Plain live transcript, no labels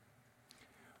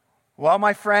Well,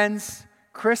 my friends,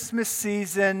 Christmas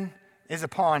season is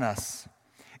upon us.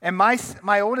 And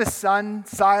my oldest son,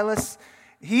 Silas,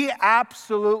 he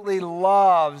absolutely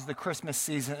loves the Christmas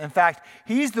season. In fact,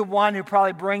 he's the one who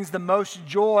probably brings the most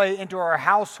joy into our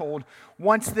household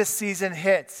once this season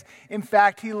hits. In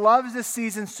fact, he loves this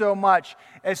season so much,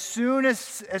 as soon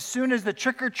as the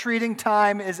trick-or-treating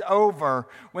time is over,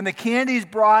 when the candy's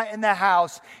brought in the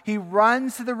house, he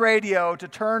runs to the radio to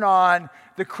turn on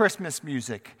the Christmas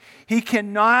music. He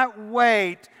cannot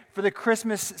wait for the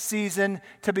Christmas season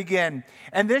to begin.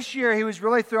 And this year, he was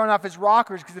really throwing off his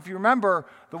rockers because if you remember,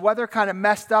 the weather kind of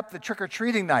messed up the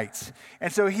trick-or-treating nights.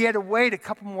 And so he had to wait a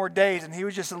couple more days, and he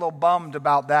was just a little bummed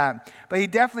about that. But he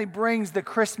definitely brings the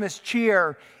Christmas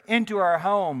cheer into our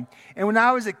home. And when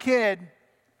I was a kid,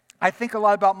 I think a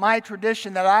lot about my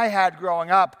tradition that I had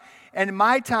growing up. And in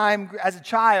my time as a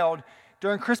child,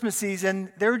 during Christmas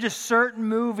season, there were just certain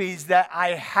movies that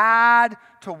I had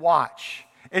to watch.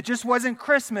 It just wasn't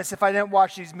Christmas if I didn't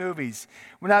watch these movies.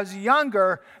 When I was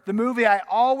younger, the movie I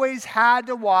always had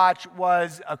to watch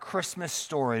was A Christmas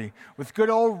Story with good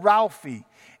old Ralphie.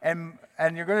 And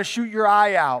you're going to shoot your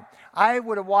eye out. I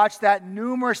would have watched that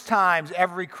numerous times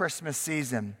every Christmas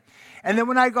season. And then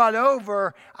when I got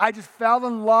over, I just fell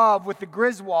in love with the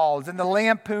Griswolds and the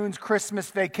Lampoon's Christmas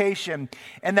Vacation.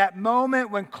 And that moment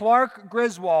when Clark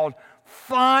Griswold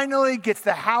finally gets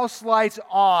the house lights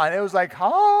on, it was like,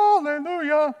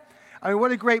 hallelujah. I mean,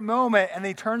 what a great moment. And then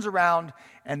he turns around,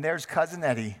 and there's Cousin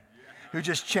Eddie, who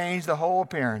just changed the whole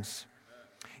appearance.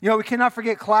 You know, we cannot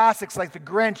forget classics like The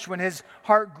Grinch when his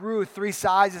heart grew 3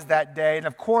 sizes that day. And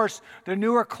of course, the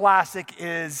newer classic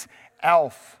is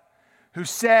Elf, who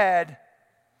said,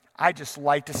 I just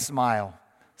like to smile.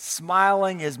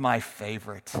 Smiling is my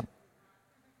favorite.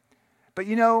 But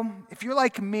you know, if you're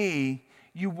like me,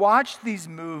 you watch these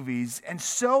movies, and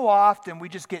so often we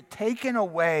just get taken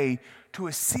away to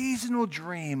a seasonal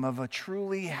dream of a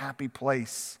truly happy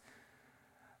place.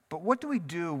 But what do we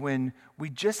do when we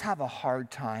just have a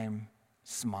hard time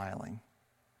smiling?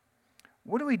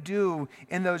 What do we do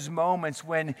in those moments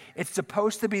when it's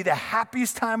supposed to be the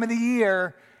happiest time of the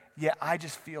year, yet I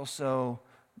just feel so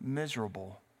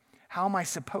miserable? How am I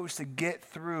supposed to get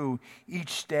through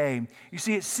each day? You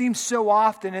see, it seems so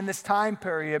often in this time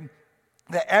period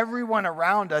that everyone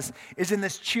around us is in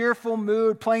this cheerful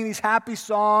mood, playing these happy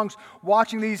songs,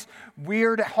 watching these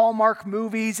weird Hallmark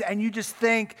movies, and you just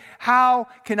think, how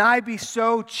can I be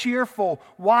so cheerful?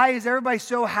 Why is everybody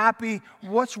so happy?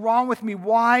 What's wrong with me?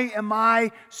 Why am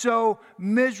I so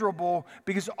miserable?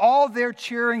 Because all their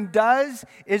cheering does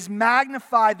is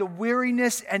magnify the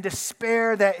weariness and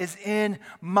despair that is in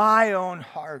my own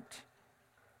heart.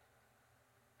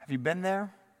 Have you been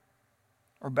there?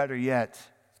 Or better yet,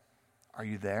 are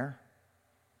you there?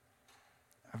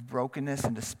 Of brokenness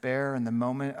and despair in the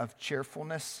moment of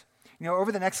cheerfulness. You know,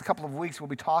 over the next couple of weeks, we'll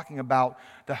be talking about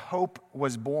the hope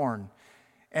was born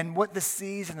and what the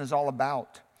season is all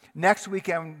about. Next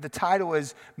weekend, the title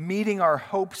is Meeting Our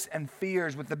Hopes and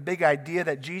Fears, with the big idea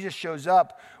that Jesus shows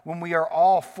up when we are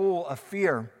all full of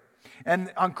fear.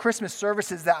 And on Christmas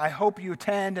services that I hope you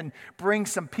attend and bring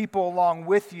some people along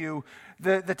with you,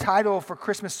 the title for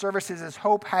Christmas services is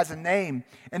Hope Has a Name.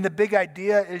 And the big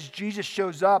idea is Jesus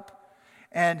shows up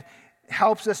and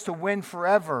helps us to win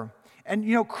forever. And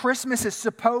you know, Christmas is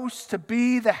supposed to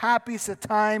be the happiest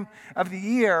time of the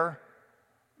year,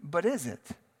 but is it?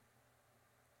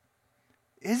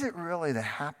 Is it really the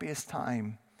happiest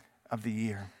time of the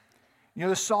year? You know,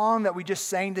 the song that we just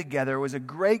sang together was a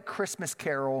great Christmas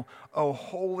carol, O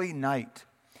Holy Night.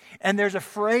 And there's a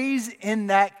phrase in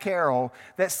that carol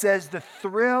that says, the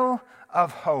thrill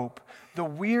of hope, the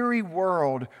weary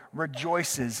world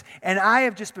rejoices. And I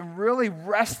have just been really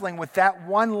wrestling with that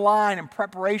one line in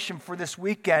preparation for this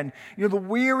weekend. You know, the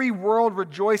weary world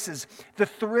rejoices, the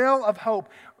thrill of hope.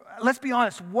 Let's be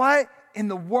honest, what in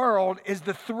the world is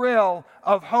the thrill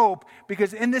of hope?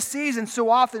 Because in this season, so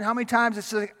often, how many times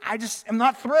it's like, I just am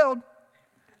not thrilled.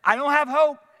 I don't have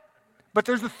hope, but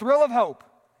there's the thrill of hope.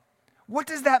 What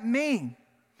does that mean?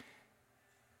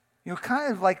 You know,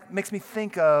 kind of like makes me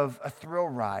think of a thrill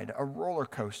ride, a roller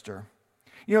coaster.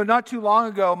 You know, not too long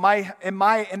ago, in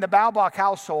the Baubach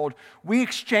household, we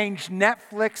exchanged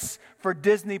Netflix for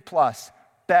Disney Plus.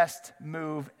 Best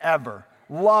move ever.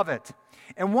 Love it.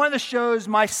 And one of the shows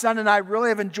my son and I really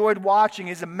have enjoyed watching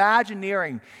is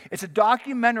Imagineering. It's a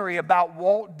documentary about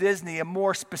Walt Disney, and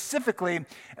more specifically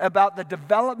about the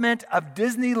development of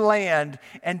Disneyland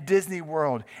and Disney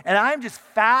World. And I'm just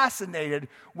fascinated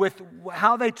with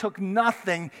how they took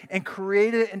nothing and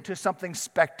created it into something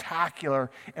spectacular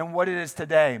and what it is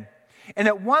today. And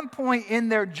at one point in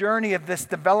their journey of this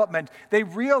development, they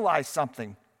realized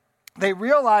something. They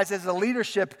realized as a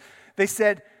leadership, they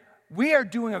said, we are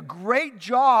doing a great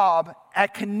job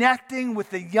at connecting with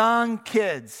the young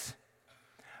kids.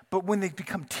 But when they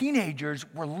become teenagers,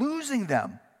 we're losing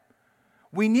them.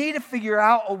 We need to figure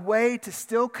out a way to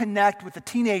still connect with the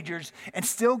teenagers and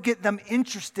still get them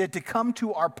interested to come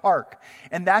to our park.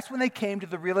 And that's when they came to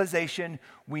the realization,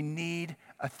 we need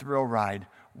a thrill ride.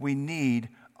 We need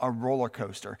a roller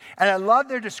coaster. And I love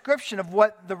their description of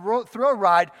what the thrill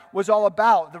ride was all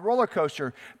about, the roller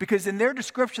coaster, because in their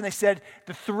description they said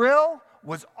the thrill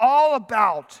was all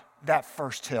about that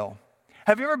first hill.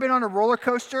 Have you ever been on a roller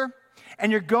coaster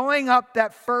and you're going up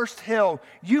that first hill?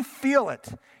 You feel it.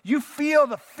 You feel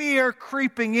the fear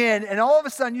creeping in, and all of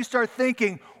a sudden you start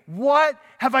thinking, what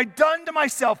have I done to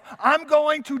myself? I'm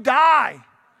going to die.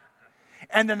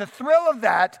 And then the thrill of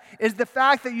that is the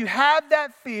fact that you have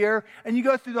that fear and you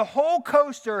go through the whole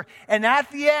coaster, and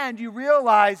at the end you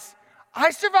realize,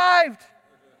 I survived.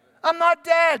 I'm not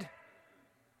dead.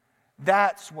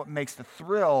 That's what makes the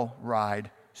thrill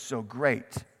ride so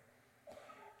great.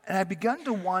 And I've begun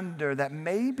to wonder that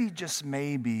maybe, just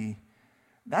maybe,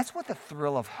 that's what the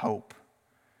thrill of hope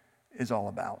is all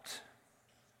about.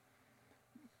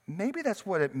 Maybe that's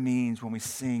what it means when we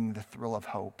sing the thrill of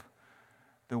hope.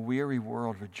 The weary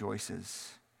world rejoices.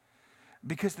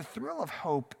 Because the thrill of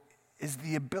hope is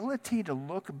the ability to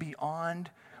look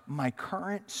beyond my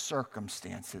current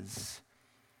circumstances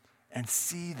and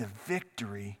see the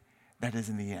victory that is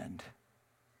in the end.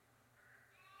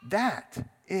 That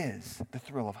is the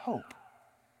thrill of hope.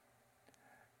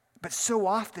 But so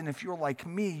often, if you're like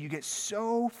me, you get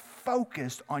so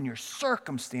focused on your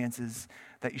circumstances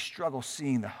that you struggle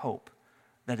seeing the hope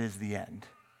that is the end,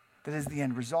 that is the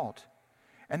end result.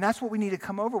 And that's what we need to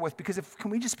come over with, because can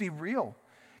we just be real?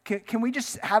 Can we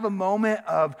just have a moment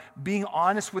of being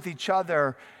honest with each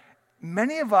other?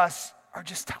 Many of us are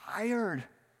just tired.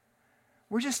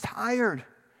 We're just tired.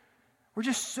 We're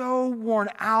just so worn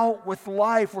out with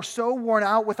life. We're so worn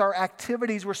out with our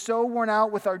activities. We're so worn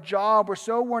out with our job. We're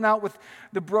so worn out with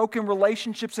the broken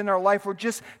relationships in our life. We're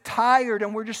just tired,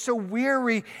 and we're just so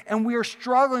weary, and we are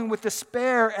struggling with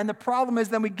despair. And the problem is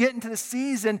then we get into the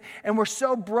season and we're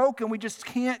so broken we just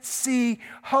can't see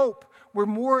hope. We're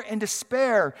more in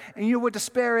despair. And you know what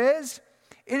despair is?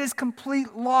 It is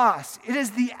complete loss. It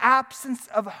is the absence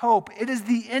of hope. It is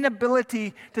the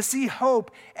inability to see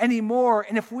hope anymore.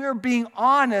 And if we're being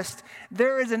honest,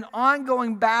 there is an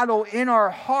ongoing battle in our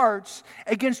hearts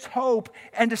against hope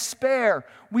and despair.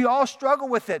 We all struggle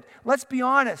with it. Let's be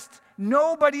honest.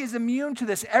 Nobody is immune to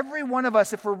this. Every one of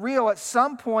us, if we're real, at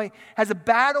some point has a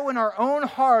battle in our own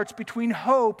hearts between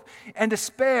hope and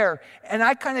despair. And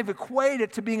I kind of equate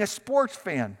it to being a sports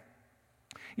fan.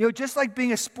 You know, just like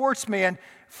being a sports fan,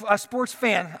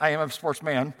 I am a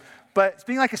sportsman, but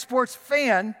being like a sports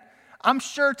fan, I'm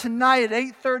sure tonight at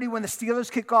 8:30 when the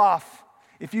Steelers kick off,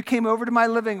 if you came over to my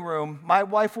living room, my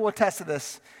wife will attest to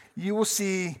this, you will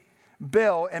see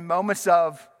Bill in moments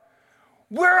of,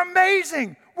 we're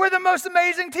amazing. We're the most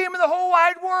amazing team in the whole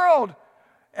wide world.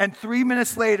 And 3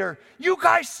 minutes later, you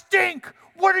guys stink.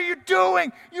 What are you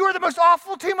doing? You are the most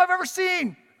awful team I've ever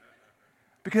seen.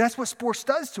 Because that's what sports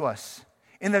does to us.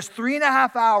 In those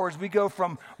 3.5 hours, we go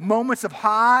from moments of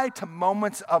high to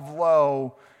moments of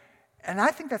low. And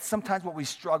I think that's sometimes what we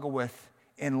struggle with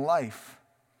in life.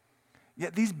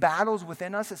 Yet these battles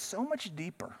within us is so much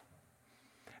deeper.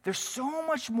 There's so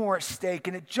much more at stake,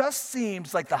 and it just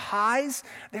seems like the highs,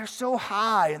 they're so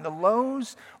high, and the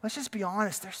lows, let's just be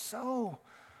honest, they're so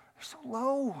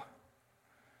low.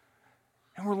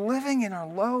 And we're living in our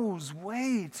lows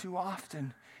way too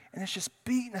often. And it's just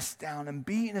beating us down and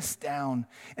beating us down.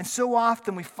 And so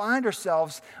often we find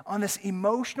ourselves on this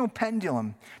emotional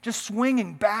pendulum, just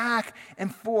swinging back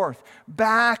and forth,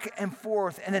 back and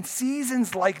forth. And in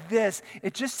seasons like this,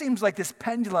 it just seems like this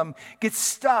pendulum gets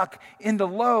stuck in the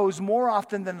lows more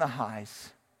often than the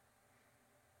highs.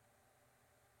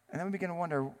 And then we begin to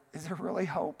wonder, is there really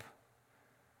hope?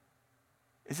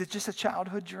 Is it just a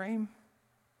childhood dream?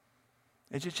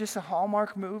 Is it just a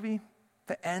Hallmark movie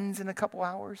that ends in a couple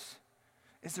hours?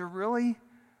 Is there really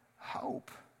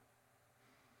hope?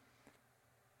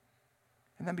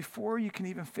 And then before you can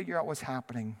even figure out what's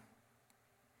happening,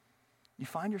 you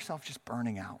find yourself just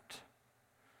burning out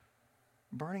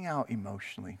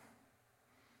emotionally.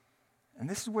 And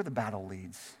this is where the battle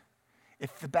leads.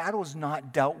 If the battle is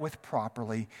not dealt with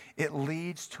properly, it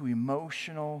leads to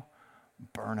emotional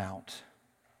burnout.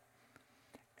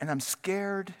 And I'm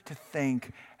scared to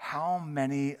think how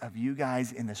many of you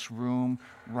guys in this room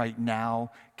right now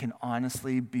can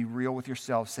honestly be real with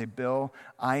yourself. Say, Bill,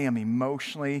 I am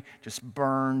emotionally just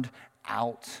burned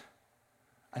out.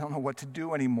 I don't know what to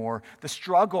do anymore. The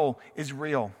struggle is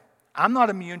real. I'm not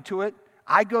immune to it.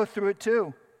 I go through it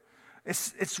too.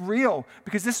 It's real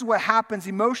because this is what happens.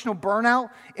 Emotional burnout,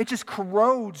 it just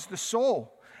corrodes the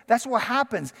soul. That's what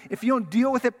happens. If you don't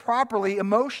deal with it properly,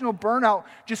 emotional burnout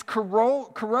just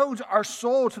corrodes our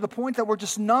soul to the point that we're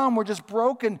just numb, we're just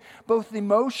broken, both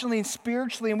emotionally and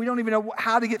spiritually, and we don't even know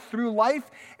how to get through life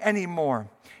anymore.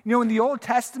 You know, in the Old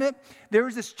Testament, there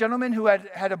was this gentleman who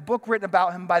had a book written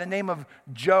about him by the name of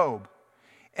Job.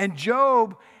 And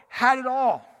Job had it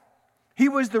all. He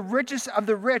was the richest of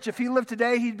the rich. If he lived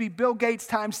today, he'd be Bill Gates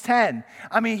times 10.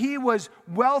 I mean, he was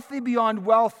wealthy beyond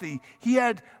wealthy. He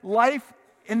had life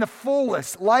in the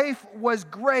fullest. Life was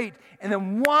great. And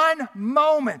then one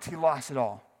moment, he lost it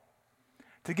all.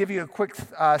 To give you a quick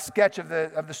sketch of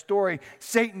the story,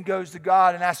 Satan goes to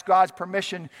God and asks God's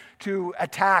permission to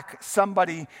attack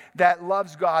somebody that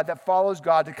loves God, that follows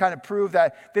God, to kind of prove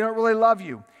that they don't really love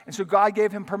you. And so God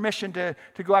gave him permission to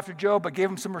go after Job, but gave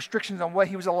him some restrictions on what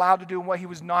he was allowed to do and what he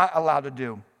was not allowed to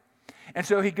do. And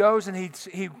so he goes and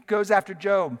he goes after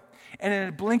Job. And in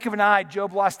a blink of an eye,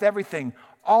 Job lost everything.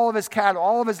 All of his cattle,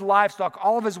 all of his livestock,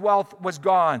 all of his wealth was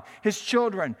gone. His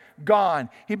children, gone.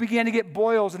 He began to get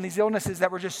boils and these illnesses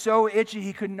that were just so itchy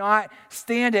he could not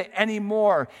stand it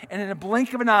anymore. And in a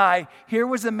blink of an eye, here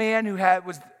was a man who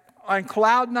was on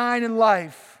cloud 9 in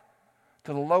life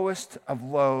to the lowest of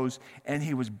lows, and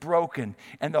he was broken.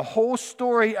 And the whole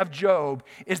story of Job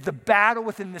is the battle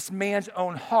within this man's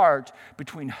own heart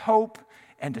between hope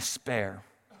and despair.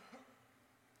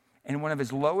 And one of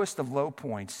his lowest of low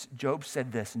points, Job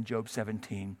said this in Job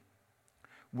 17,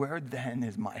 "Where then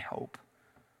is my hope?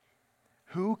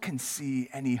 Who can see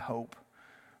any hope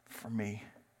for me?"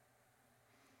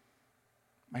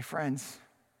 My friends,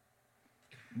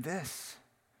 this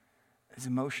is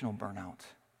emotional burnout.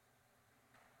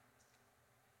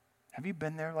 Have you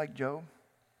been there like Job?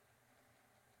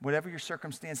 Whatever your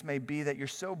circumstance may be, that you're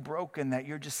so broken that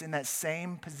you're just in that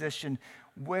same position.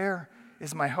 Where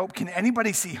is my hope? Can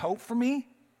anybody see hope for me?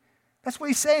 That's what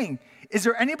he's saying. Is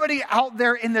there anybody out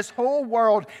there in this whole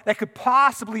world that could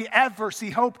possibly ever see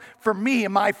hope for me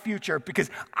in my future? Because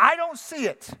I don't see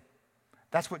it.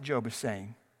 That's what Job is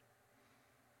saying.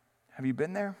 Have you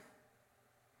been there?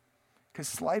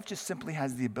 Because life just simply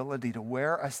has the ability to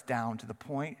wear us down to the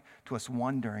point to us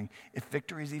wondering if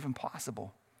victory is even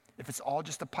possible, if it's all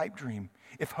just a pipe dream,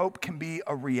 if hope can be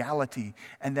a reality,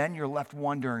 and then you're left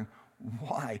wondering,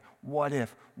 why, what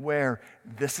if, where,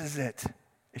 this is it.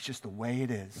 It's just the way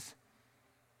it is.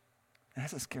 And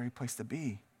that's a scary place to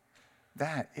be.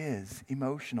 That is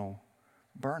emotional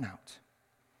burnout.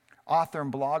 Author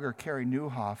and blogger Carey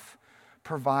Nieuwhof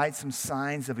provides some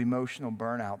signs of emotional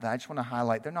burnout that I just want to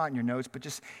highlight. They're not in your notes, but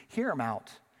just hear them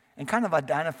out and kind of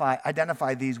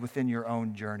identify these within your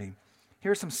own journey.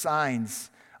 Here are some signs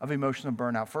of emotional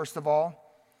burnout. First of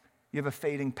all, you have a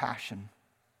fading passion.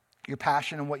 Your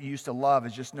passion and what you used to love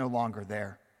is just no longer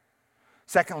there.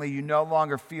 Secondly, you no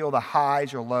longer feel the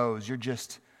highs or lows. You're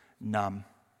just numb.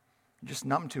 You're just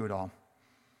numb to it all.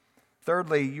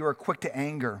 Thirdly, you are quick to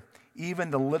anger.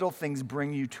 Even the little things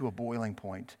bring you to a boiling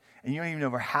point. And you don't even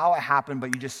know how it happened,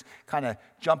 but you just kind of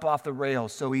jump off the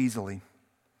rails so easily.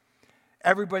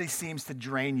 Everybody seems to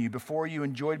drain you. Before you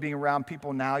enjoyed being around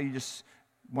people, now you just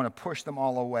want to push them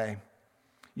all away.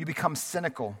 You become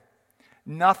cynical.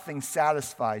 Nothing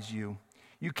satisfies you.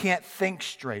 You can't think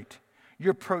straight.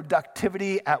 Your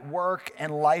productivity at work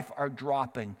and life are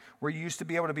dropping. Where you used to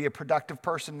be able to be a productive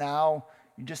person, now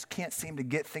you just can't seem to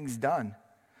get things done.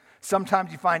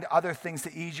 Sometimes you find other things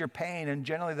to ease your pain, and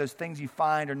generally those things you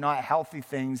find are not healthy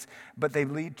things, but they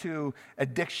lead to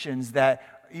addictions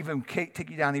that even take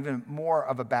you down even more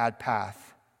of a bad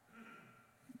path.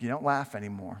 You don't laugh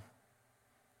anymore.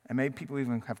 And maybe people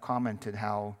even have commented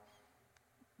how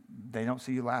they don't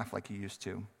see you laugh like you used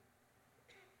to.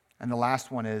 And the last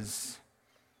one is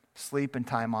sleep and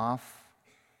time off.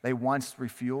 They once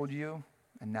refueled you,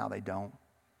 and now they don't.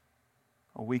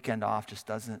 A weekend off just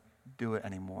doesn't do it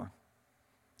anymore.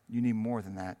 You need more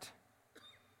than that.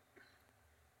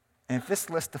 And if this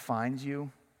list defines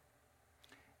you,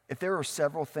 if there are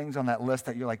several things on that list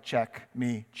that you're like, check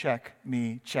me, check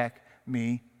me, check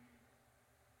me,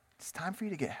 it's time for you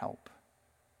to get help.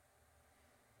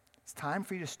 It's time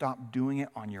for you to stop doing it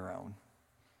on your own.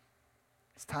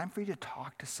 It's time for you to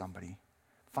talk to somebody.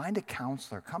 Find a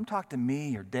counselor. Come talk to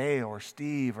me or Dale or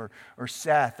Steve or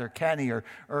Seth or Kenny or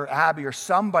Abby or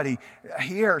somebody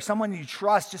here, someone you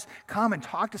trust. Just come and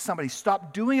talk to somebody.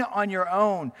 Stop doing it on your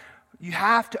own. You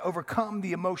have to overcome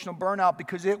the emotional burnout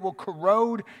because it will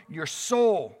corrode your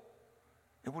soul.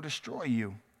 It will destroy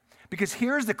you. Because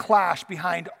here's the clash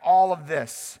behind all of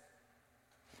this.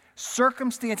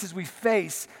 Circumstances we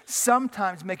face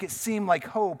sometimes make it seem like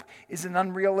hope is an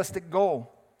unrealistic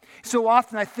goal. So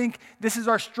often I think this is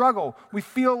our struggle. We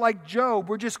feel like Job.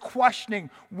 We're just questioning,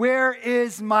 where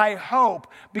is my hope?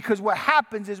 Because what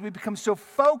happens is we become so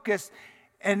focused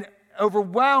and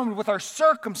overwhelmed with our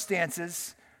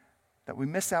circumstances that we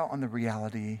miss out on the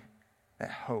reality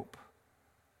that hope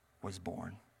was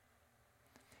born.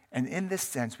 And in this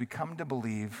sense, we come to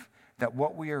believe that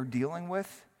what we are dealing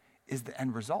with is the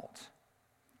end result.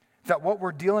 That what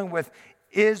we're dealing with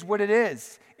is what it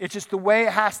is. It's just the way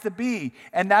it has to be.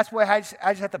 And that's why I just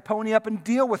have to pony up and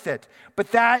deal with it.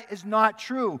 But that is not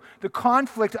true. The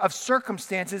conflict of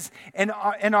circumstances and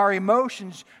our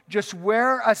emotions just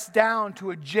wear us down to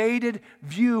a jaded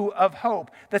view of hope.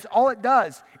 That's all it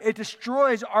does. It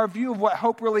destroys our view of what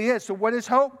hope really is. So what is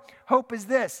hope? Hope is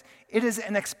this. It is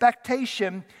an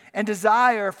expectation and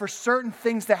desire for certain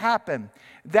things to happen.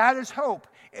 That is hope.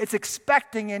 It's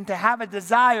expecting and to have a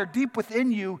desire deep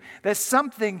within you that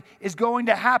something is going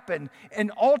to happen. And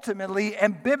ultimately,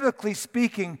 and biblically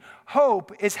speaking,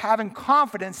 hope is having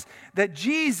confidence that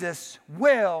Jesus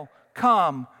will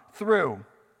come through.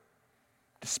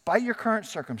 Despite your current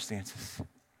circumstances,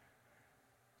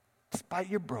 despite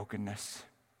your brokenness,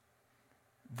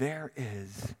 there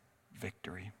is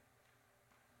victory.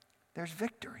 There's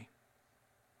victory.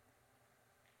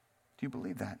 Do you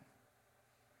believe that?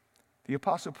 The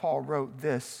Apostle Paul wrote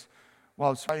this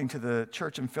while he was writing to the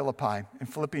church in Philippi. In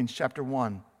Philippians chapter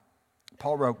 1,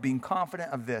 Paul wrote, being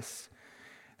confident of this,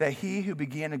 that he who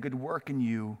began a good work in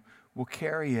you will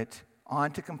carry it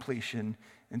on to completion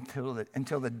until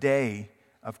the day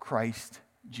of Christ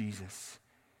Jesus.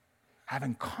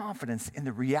 Having confidence in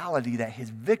the reality that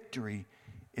his victory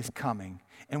is coming.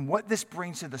 And what this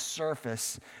brings to the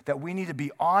surface that we need to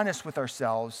be honest with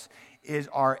ourselves is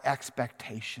our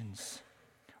expectations.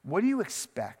 What do you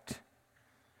expect?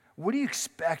 What do you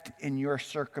expect in your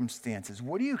circumstances?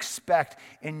 What do you expect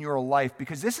in your life?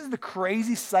 Because this is the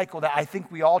crazy cycle that I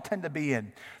think we all tend to be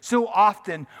in. So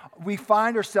often we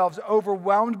find ourselves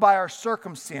overwhelmed by our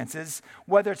circumstances,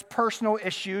 whether it's personal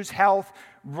issues, health,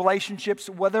 relationships,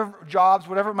 whether jobs,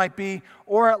 whatever it might be,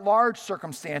 or at large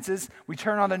circumstances. We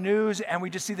turn on the news and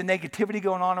we just see the negativity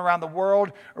going on around the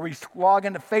world, or we log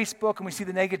into Facebook and we see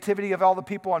the negativity of all the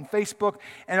people on Facebook,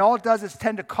 and all it does is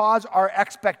tend to cause our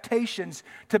expectations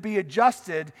to be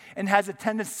adjusted and has a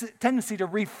tendency to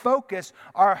refocus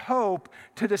our hope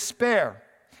to despair.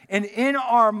 And in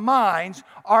our minds,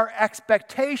 our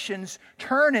expectations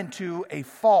turn into a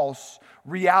false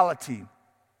reality.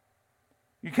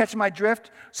 You catch my drift?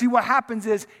 See, what happens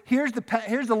is, here's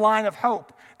the line of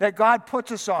hope that God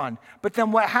puts us on. But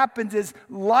then what happens is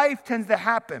life tends to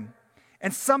happen.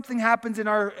 And something happens in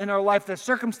our life, the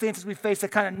circumstances we face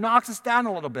that kind of knocks us down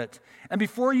a little bit. And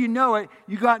before you know it,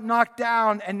 you got knocked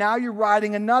down and now you're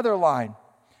riding another line.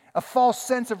 A false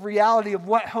sense of reality of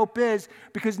what hope is,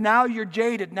 because now you're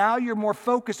jaded. Now you're more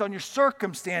focused on your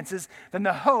circumstances than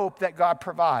the hope that God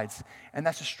provides. And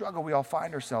that's a struggle we all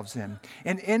find ourselves in.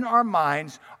 And in our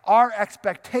minds, our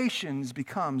expectations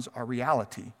becomes our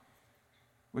reality,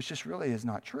 which just really is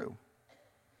not true.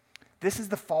 This is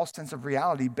the false sense of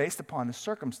reality based upon the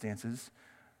circumstances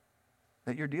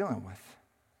that you're dealing with.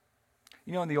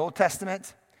 You know, in the Old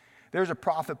Testament, there's a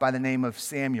prophet by the name of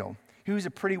Samuel. He was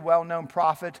a pretty well-known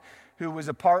prophet who was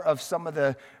a part of some of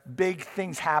the big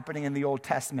things happening in the Old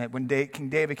Testament when King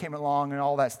David came along and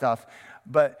all that stuff.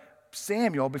 But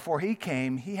Samuel, before he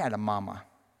came, he had a mama.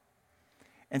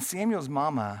 And Samuel's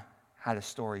mama had a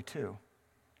story too.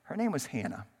 Her name was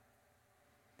Hannah.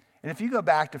 And if you go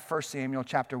back to 1 Samuel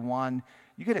chapter 1,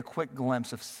 you get a quick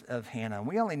glimpse of Hannah.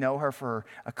 We only know her for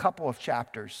a couple of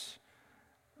chapters,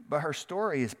 but her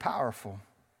story is powerful.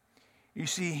 You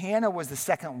see, Hannah was the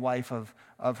second wife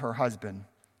of her husband.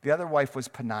 The other wife was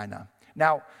Peninnah.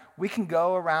 Now, we can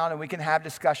go around and we can have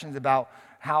discussions about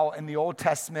how in the Old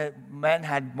Testament men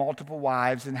had multiple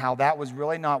wives and how that was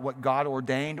really not what God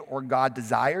ordained or God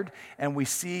desired. And we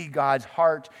see God's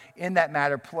heart in that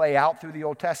matter play out through the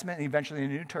Old Testament and eventually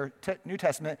in the New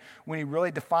Testament when he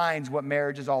really defines what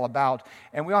marriage is all about.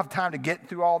 And we don't have time to get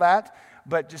through all that.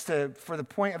 But just for the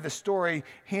point of the story,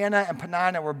 Hannah and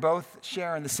Peninnah were both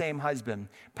sharing the same husband.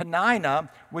 Peninnah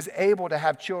was able to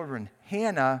have children.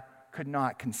 Hannah could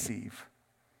not conceive.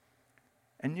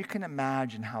 And you can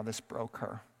imagine how this broke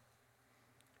her.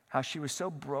 How she was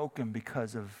so broken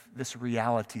because of this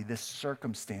reality, this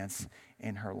circumstance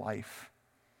in her life.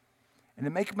 And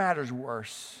to make matters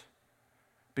worse,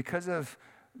 because of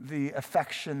the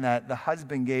affection that the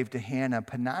husband gave to Hannah,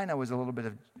 Peninnah was a little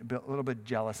bit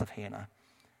jealous of Hannah.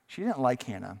 She didn't like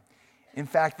Hannah. In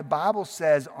fact, the Bible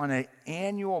says on an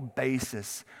annual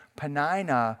basis,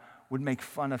 Peninnah would make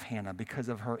fun of Hannah because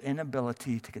of her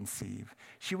inability to conceive.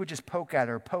 She would just poke at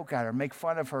her, make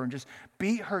fun of her, and just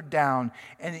beat her down.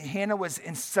 And Hannah was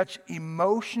in such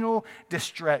emotional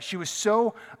distress. She was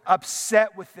so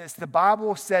upset with this. The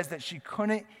Bible says that she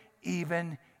couldn't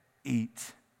even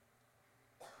eat.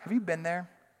 Have you been there?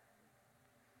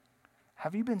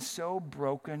 Have you been so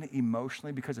broken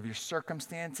emotionally because of your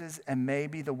circumstances and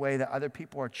maybe the way that other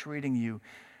people are treating you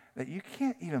that you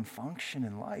can't even function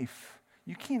in life?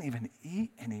 You can't even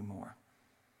eat anymore.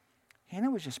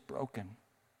 Hannah was just broken.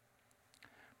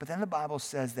 But then the Bible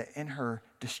says that in her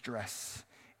distress,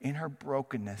 in her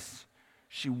brokenness,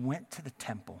 she went to the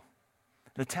temple.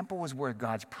 The temple was where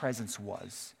God's presence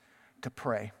was, to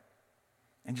pray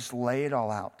and just lay it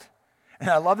all out. And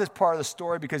I love this part of the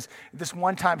story because this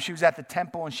one time she was at the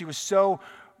temple and she was so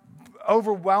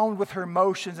overwhelmed with her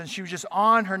emotions and she was just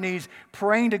on her knees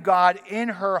praying to God in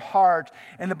her heart.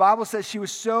 And the Bible says she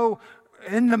was so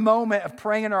in the moment of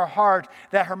praying in her heart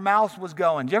that her mouth was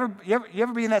going. You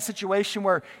ever be in that situation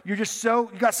where you're just you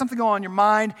got something going on in your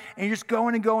mind and you're just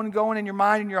going and going and going in your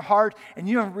mind and your heart and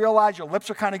you don't realize your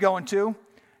lips are kind of going too?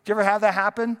 Did you ever have that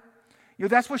happen?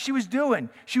 That's what she was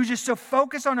doing. She was just so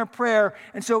focused on her prayer.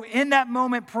 And so in that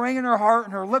moment, praying in her heart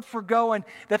and her lips were going,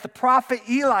 that the prophet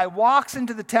Eli walks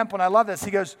into the temple. And I love this.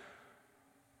 He goes,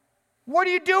 "What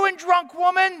are you doing, drunk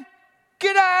woman?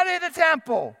 Get out of the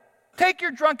temple. Take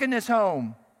your drunkenness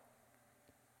home."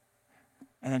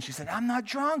 And then she said, "I'm not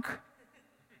drunk."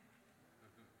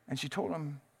 And she told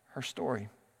him her story.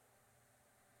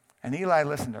 And Eli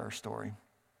listened to her story.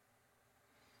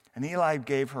 And Eli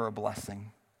gave her a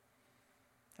blessing.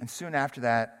 And soon after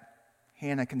that,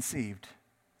 Hannah conceived.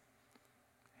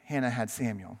 Hannah had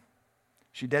Samuel.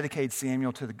 She dedicated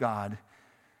Samuel to the God,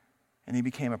 and he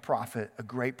became a prophet, a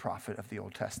great prophet of the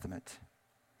Old Testament.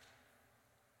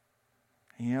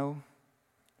 And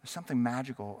there's something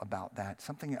magical about that,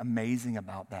 something amazing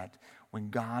about that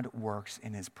when God works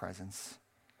in his presence.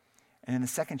 And in the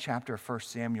second chapter of 1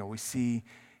 Samuel, we see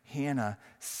Hannah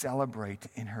celebrate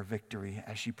in her victory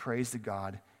as she prays to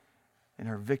God in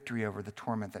her victory over the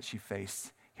torment that she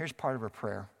faced. Here's part of her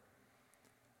prayer.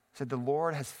 It said, "The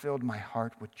Lord has filled my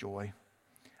heart with joy.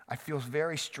 I feel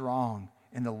very strong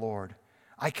in the Lord.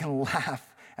 I can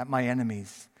laugh at my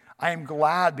enemies. I am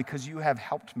glad because you have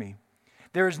helped me.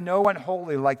 There is no one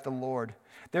holy like the Lord.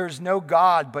 There is no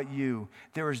God but you.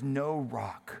 There is no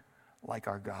rock like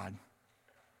our God."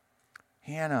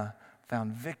 Hannah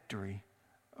found victory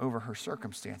over her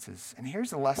circumstances. And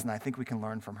here's the lesson I think we can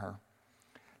learn from her.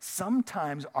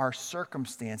 Sometimes our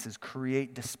circumstances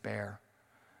create despair,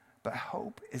 but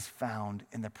hope is found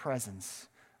in the presence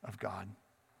of God.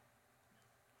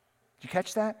 Did you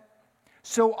catch that?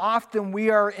 So often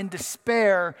we are in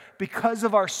despair because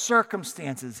of our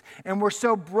circumstances, and we're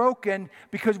so broken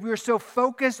because we are so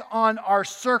focused on our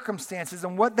circumstances,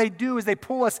 and what they do is they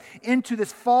pull us into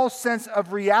this false sense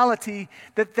of reality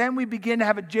that then we begin to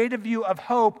have a jaded view of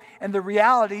hope and the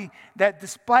reality that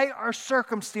despite our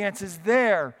circumstances,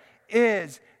 there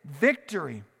is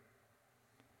victory.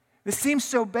 This seems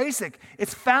so basic.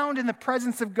 It's found in the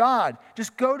presence of God.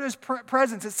 Just go to his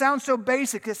presence. It sounds so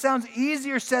basic. It sounds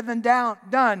easier said than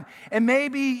done. And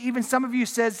maybe even some of you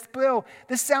says, "Bill,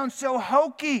 this sounds so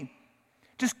hokey.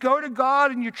 Just go to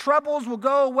God and your troubles will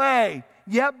go away."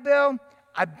 Yep, Bill,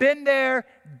 I've been there,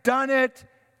 done it,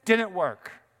 didn't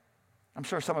work. I'm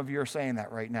sure some of you are saying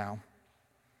that right now.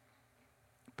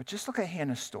 But just look at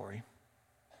Hannah's story.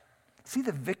 See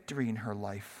the victory in her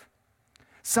life.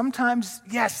 Sometimes,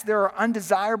 yes, there are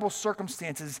undesirable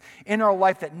circumstances in our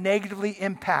life that negatively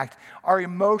impact our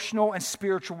emotional and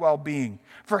spiritual well-being.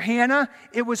 For Hannah,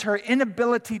 it was her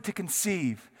inability to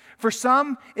conceive. For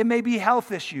some, it may be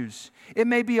health issues. It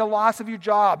may be a loss of your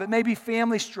job. It may be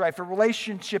family strife or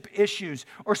relationship issues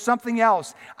or something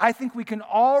else. I think we can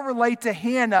all relate to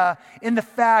Hannah in the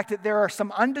fact that there are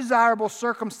some undesirable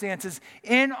circumstances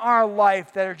in our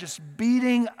life that are just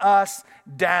beating us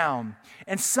down.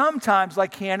 And sometimes,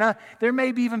 like Hannah, there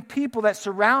may be even people that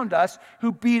surround us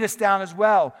who beat us down as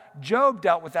well. Job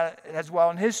dealt with that as well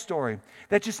in his story.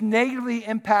 That just negatively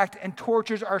impact and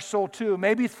tortures our soul too.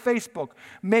 Maybe it's Facebook.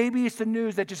 Maybe it's the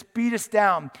news that just beat us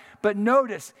down. But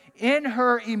notice, in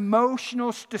her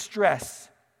emotional distress,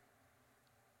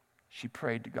 she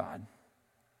prayed to God.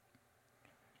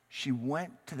 She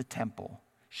went to the temple.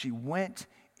 She went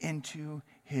into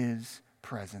his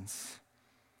presence.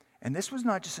 And this was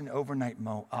not just an overnight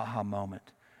aha moment.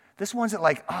 This one's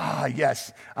like,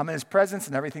 yes, I'm in his presence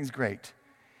and everything's great.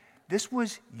 This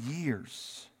was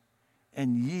years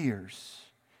and years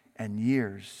and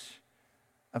years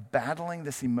of battling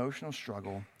this emotional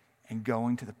struggle and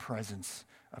going to the presence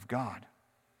of God.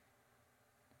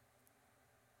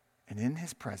 And in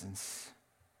his presence,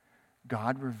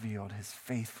 God revealed his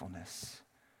faithfulness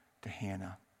to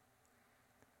Hannah.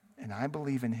 And I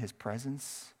believe in his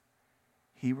presence,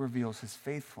 he reveals his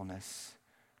faithfulness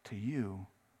to you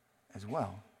as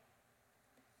well.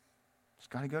 Just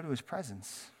got to go to his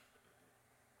presence.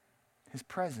 His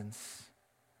presence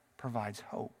provides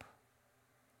hope.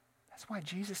 That's why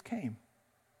Jesus came.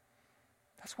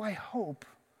 That's why hope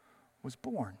was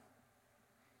born.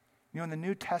 You know, in the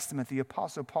New Testament, the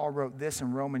Apostle Paul wrote this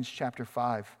in Romans chapter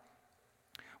 5.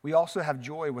 We also have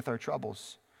joy with our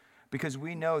troubles, because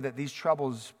we know that these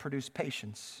troubles produce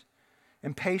patience.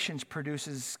 And patience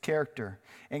produces character.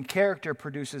 And character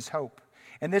produces hope.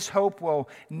 And this hope will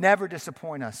never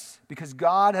disappoint us, because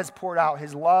God has poured out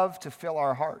his love to fill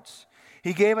our hearts.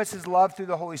 He gave us his love through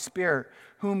the Holy Spirit,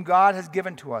 whom God has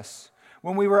given to us.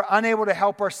 When we were unable to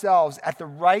help ourselves, at the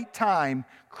right time,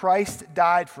 Christ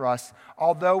died for us,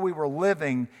 although we were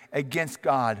living against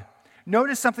God.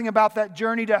 Notice something about that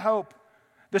journey to hope.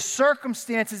 The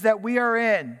circumstances that we are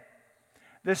in,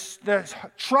 the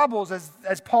troubles,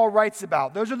 as Paul writes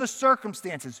about, those are the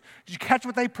circumstances. Did you catch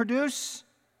what they produce?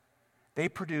 They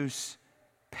produce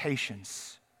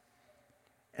patience.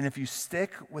 And if you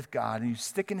stick with God and you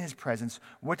stick in his presence,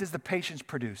 what does the patience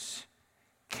produce?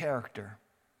 Character.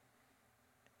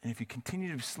 And if you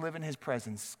continue to live in his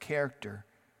presence, character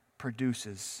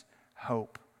produces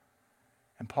hope.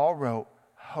 And Paul wrote,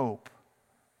 hope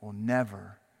will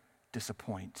never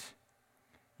disappoint.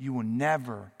 You will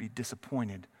never be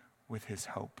disappointed with his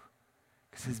hope,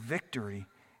 because his victory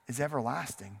is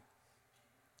everlasting.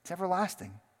 It's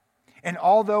everlasting. And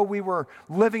although we were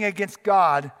living against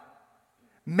God,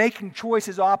 making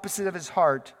choices opposite of his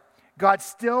heart, God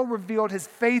still revealed his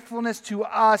faithfulness to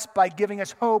us by giving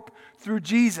us hope through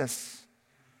Jesus.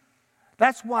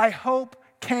 That's why hope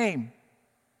came,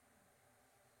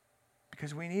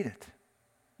 because we need it.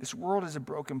 This world is a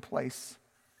broken place.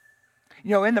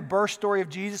 You know, in the birth story of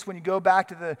Jesus, when you go back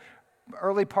to the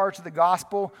early parts of the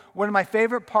gospel, one of my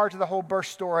favorite parts of the whole birth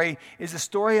story is the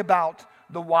story about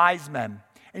the wise men.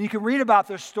 And you can read about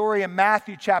their story in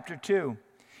Matthew chapter 2.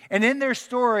 And in their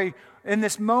story, in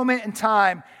this moment in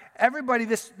time,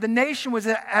 the nation was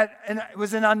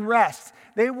in unrest.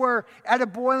 They were at a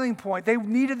boiling point. They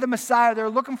needed the Messiah. They were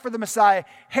looking for the Messiah.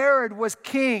 Herod was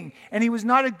king, and he was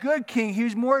not a good king. He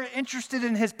was more interested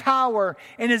in his power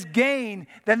and his gain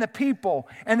than the people,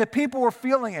 and the people were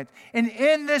feeling it. And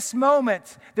in this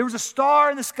moment, there was a star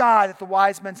in the sky that the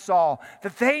wise men saw,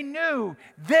 that they knew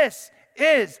this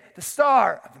is the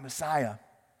star of the Messiah.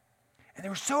 And they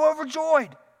were so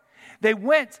overjoyed. They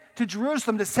went to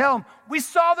Jerusalem to tell him, we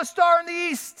saw the star in the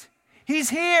east. He's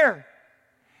here.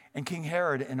 And King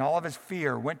Herod, in all of his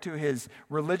fear, went to his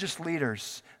religious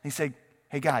leaders. And he said,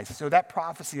 hey guys, so that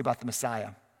prophecy about the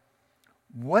Messiah,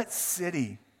 what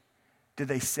city did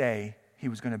they say he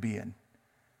was going to be in?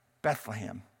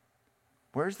 Bethlehem.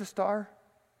 Where's the star?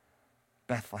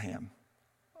 Bethlehem.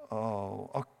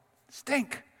 Oh,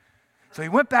 stink. So he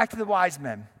went back to the wise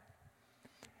men.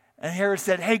 And Herod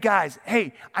said, hey guys,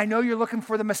 I know you're looking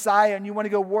for the Messiah and you want to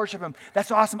go worship him. That's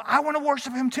awesome. I want to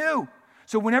worship him too.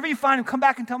 So whenever you find him, come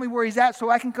back and tell me where he's at so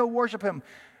I can go worship him.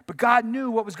 But God knew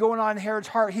what was going on in Herod's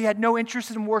heart. He had no interest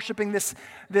in worshiping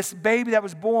this baby that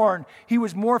was born. He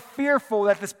was more fearful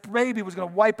that this baby was going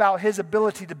to wipe out his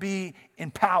ability to be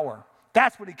in power.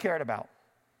 That's what he cared about.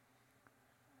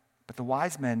 But the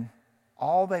wise men,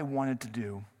 all they wanted to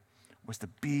do was to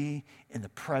be in the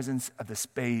presence of this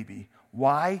baby.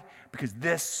 Why? Because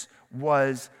this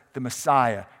was the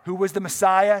Messiah. Who was the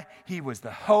Messiah? He was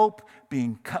the hope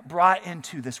being brought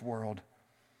into this world.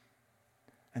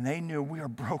 And they knew we are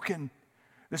broken.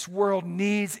 This world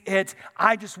needs it.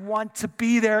 I just want to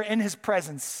be there in his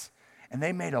presence. And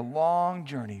they made a long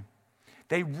journey.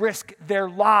 They risked their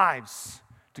lives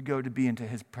to go to be into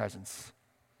his presence,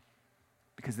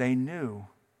 because they knew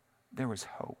there was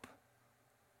hope.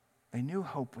 They knew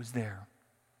hope was there.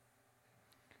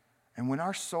 And when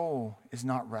our soul is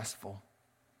not restful,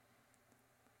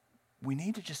 we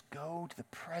need to just go to the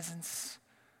presence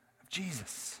of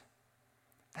Jesus.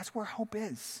 That's where hope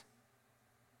is.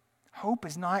 Hope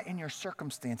is not in your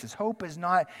circumstances. Hope is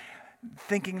not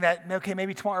thinking that, okay,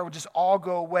 maybe tomorrow will just all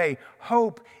go away.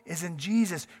 Hope is in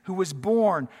Jesus, who was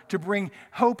born to bring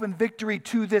hope and victory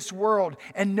to this world.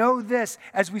 And know this,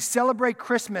 as we celebrate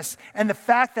Christmas and the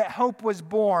fact that hope was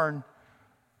born,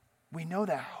 we know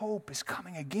that hope is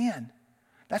coming again.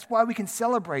 That's why we can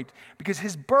celebrate, because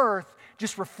his birth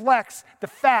just reflects the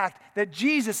fact that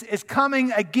Jesus is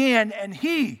coming again, and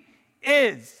he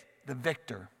is the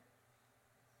victor.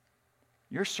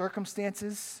 Your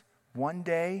circumstances one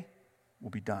day will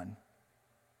be done.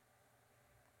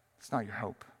 It's not your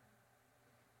hope.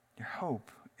 Your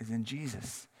hope is in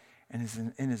Jesus and is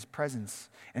in his presence.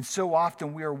 And so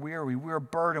often we are weary, we are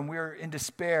burdened, we are in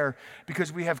despair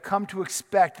because we have come to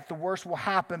expect that the worst will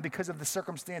happen because of the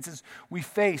circumstances we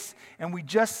face. And we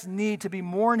just need to be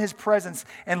more in his presence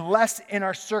and less in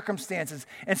our circumstances.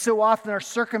 And so often our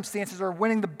circumstances are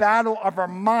winning the battle of our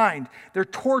mind. They're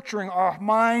torturing our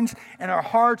minds and our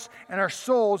hearts and our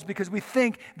souls because we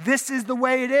think this is the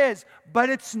way it is, but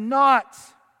it's not.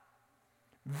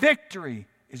 Victory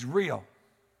is real.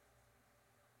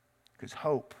 Because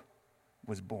hope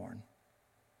was born.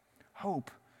 Hope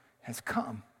has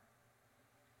come.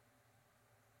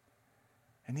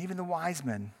 And even the wise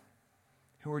men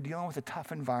who were dealing with a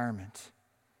tough environment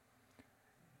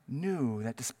knew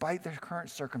that despite their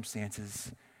current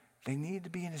circumstances, they needed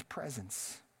to be in his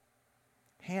presence.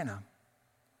 Hannah,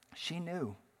 she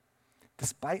knew,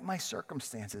 despite my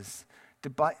circumstances,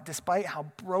 despite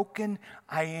how broken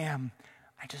I am,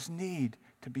 I just need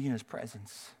to be in his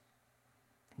presence.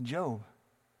 Job,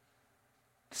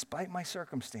 despite my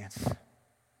circumstance,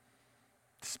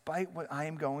 despite what I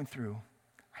am going through,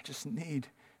 I just need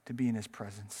to be in his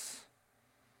presence.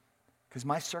 Because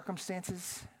my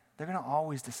circumstances, they're going to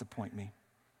always disappoint me.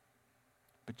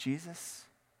 But Jesus,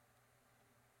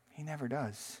 he never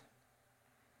does.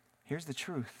 Here's the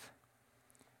truth.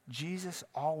 Jesus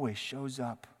always shows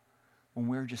up when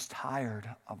we're just tired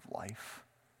of life.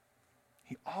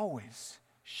 He always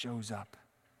shows up.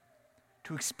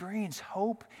 To experience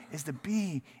hope is to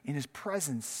be in his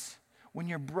presence. When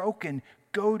you're broken,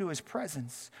 go to his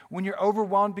presence. When you're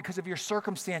overwhelmed because of your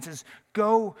circumstances,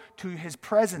 go to his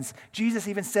presence. Jesus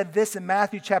even said this in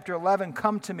Matthew chapter 11,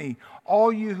 "Come to me,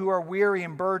 all you who are weary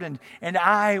and burdened, and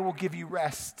I will give you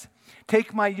rest.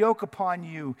 Take my yoke upon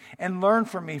you and learn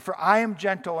from me, for I am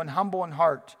gentle and humble in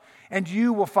heart, and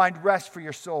you will find rest for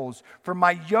your souls. For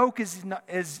my yoke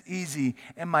is easy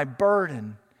and my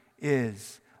burden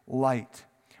is light."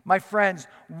 My friends,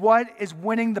 what is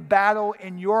winning the battle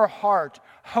in your heart?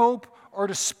 Hope or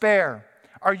despair?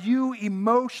 Are you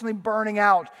emotionally burning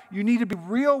out? You need to be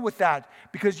real with that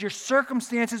because your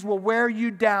circumstances will wear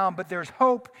you down, but there's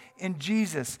hope in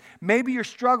Jesus. Maybe you're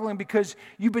struggling because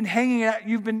you've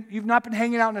not been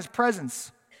hanging out in his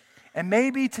presence. And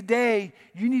maybe today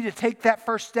you need to take that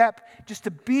first step just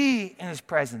to be in his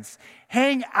presence.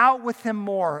 Hang out with him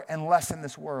more and less in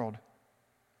this world.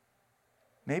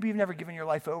 Maybe you've never given your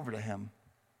life over to him.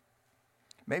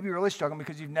 Maybe you're really struggling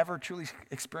because you've never truly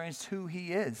experienced who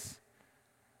he is.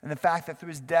 And the fact that through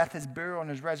his death, his burial, and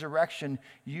his resurrection,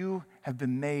 you have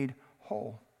been made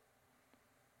whole.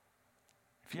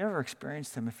 If you've never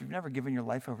experienced him, if you've never given your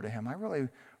life over to him, I really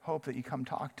hope that you come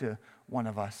talk to one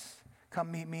of us.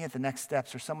 Come meet me at the Next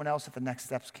Steps or someone else at the Next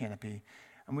Steps canopy.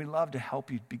 And we'd love to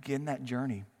help you begin that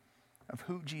journey of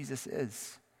who Jesus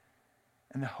is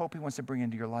and the hope he wants to bring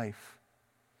into your life.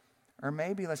 Or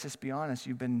maybe, let's just be honest,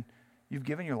 you've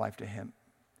given your life to him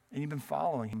and you've been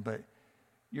following him, but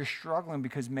you're struggling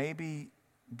because maybe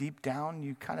deep down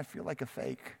you kind of feel like a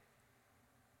fake.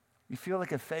 You feel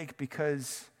like a fake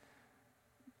because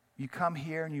you come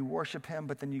here and you worship him,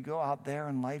 but then you go out there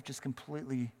and life just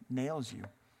completely nails you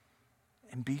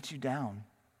and beats you down.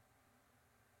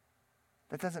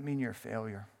 That doesn't mean you're a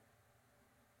failure.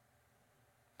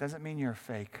 Doesn't mean you're a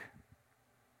fake.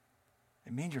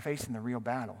 It means you're facing the real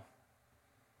battle.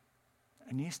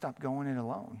 And you stop going it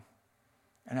alone.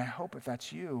 And I hope if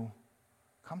that's you,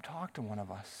 come talk to one of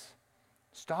us.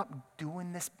 Stop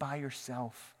doing this by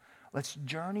yourself. Let's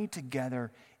journey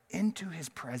together into his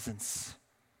presence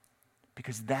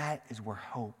because that is where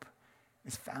hope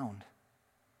is found.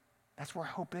 That's where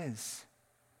hope is.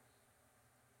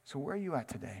 So where are you at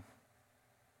today?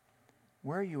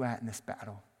 Where are you at in this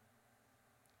battle?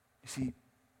 You see,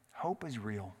 hope is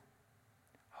real.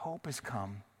 Hope has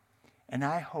come. And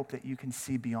I hope that you can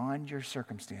see beyond your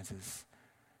circumstances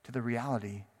to the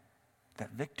reality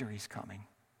that victory is coming.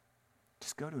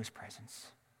 Just go to his presence.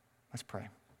 Let's pray.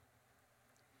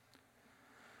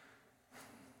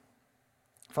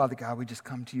 Father God, we just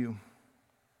come to you.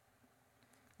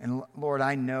 And Lord,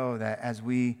 I know that as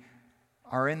we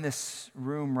are in this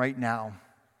room right now,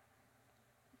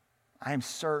 I am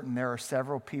certain there are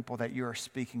several people that you are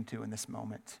speaking to in this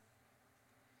moment.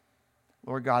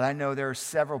 Lord God, I know there are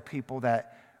several people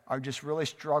that are just really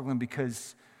struggling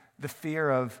because the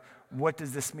fear of what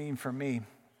does this mean for me?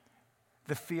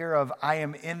 The fear of I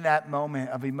am in that moment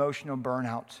of emotional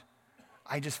burnout.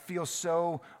 I just feel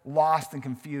so lost and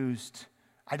confused.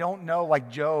 I don't know, like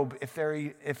Job,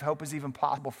 if hope is even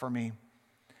possible for me.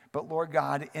 But Lord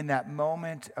God, in that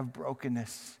moment of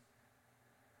brokenness,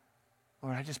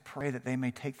 Lord, I just pray that they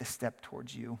may take the step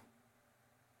towards you.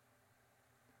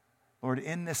 Lord,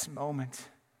 in this moment,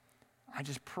 I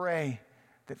just pray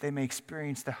that they may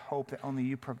experience the hope that only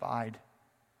you provide,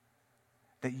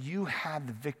 that you have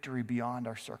the victory beyond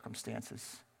our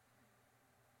circumstances.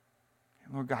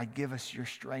 And Lord God, give us your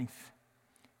strength.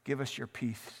 Give us your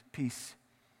peace.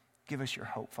 Give us your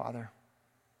hope, Father.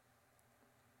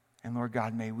 And Lord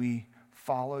God, may we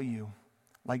follow you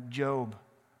like Job,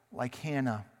 like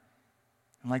Hannah,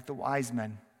 and like the wise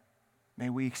men. May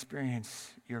we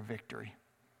experience your victory.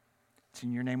 It's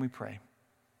in your name we pray.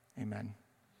 Amen.